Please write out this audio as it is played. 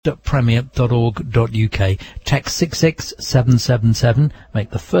premier.org.uk. Text 66777.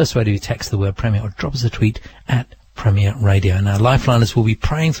 Make the first way to text the word Premier, or drop us a tweet at Premier Radio. Now, Lifeliners will be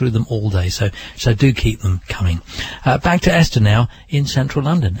praying through them all day, so do keep them coming. Back to Esther now in central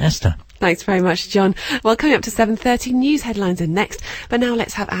London. Esther. Thanks very much, John. Well, coming up to 7:30, news headlines are next, but now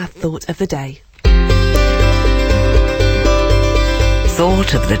let's have our thought of the day.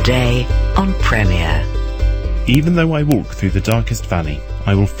 Thought of the day on Premier. Even though I walk through the darkest valley,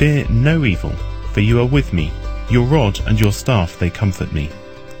 I will fear no evil, for you are with me. Your rod and your staff, they comfort me.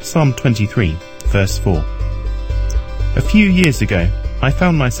 Psalm 23, verse 4. A few years ago, I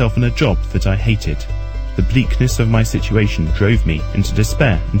found myself in a job that I hated. The bleakness of my situation drove me into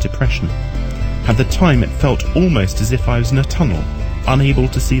despair and depression. At the time, it felt almost as if I was in a tunnel, unable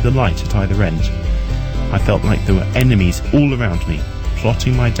to see the light at either end. I felt like there were enemies all around me,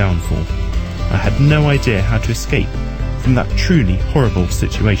 plotting my downfall. I had no idea how to escape from that truly horrible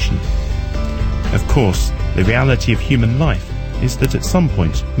situation. Of course, the reality of human life is that at some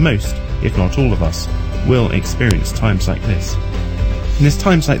point, most, if not all of us, will experience times like this. And it's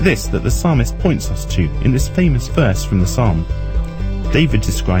times like this that the psalmist points us to in this famous verse from the psalm. David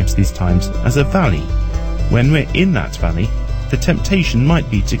describes these times as a valley. When we're in that valley, the temptation might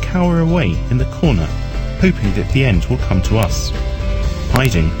be to cower away in the corner, hoping that the end will come to us.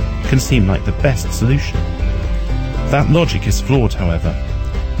 Hiding can seem like the best solution. That logic is flawed, however.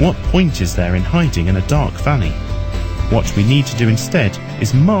 What point is there in hiding in a dark valley? What we need to do instead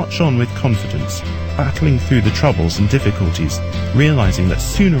is march on with confidence, battling through the troubles and difficulties, realizing that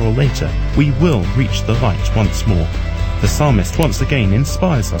sooner or later we will reach the light once more. The psalmist once again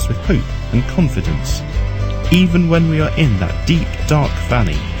inspires us with hope and confidence. Even when we are in that deep, dark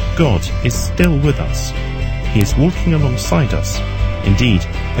valley, God is still with us. He is walking alongside us. Indeed,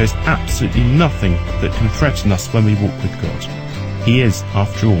 there is absolutely nothing that can threaten us when we walk with God. He is,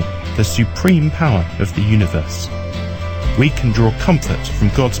 after all, the supreme power of the universe. We can draw comfort from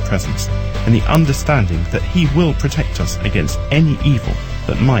God's presence and the understanding that He will protect us against any evil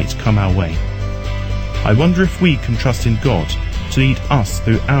that might come our way. I wonder if we can trust in God to lead us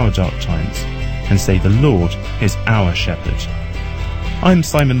through our dark times and say the Lord is our shepherd. I'm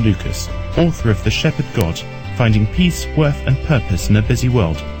Simon Lucas, author of The Shepherd God, Finding Peace, Worth and Purpose in a Busy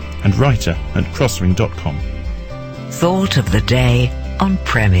World, and writer at crossring.com. Thought of the day on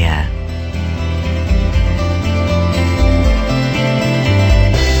Premier.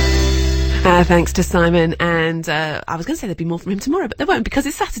 Thanks to Simon, and I was going to say there'd be more from him tomorrow, but there won't, because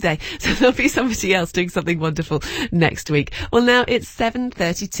it's Saturday, so there'll be somebody else doing something wonderful next week. Well, now it's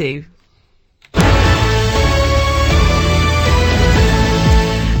 7:32.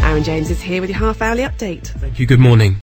 Aaron James is here with your half-hourly update. Thank you, good morning.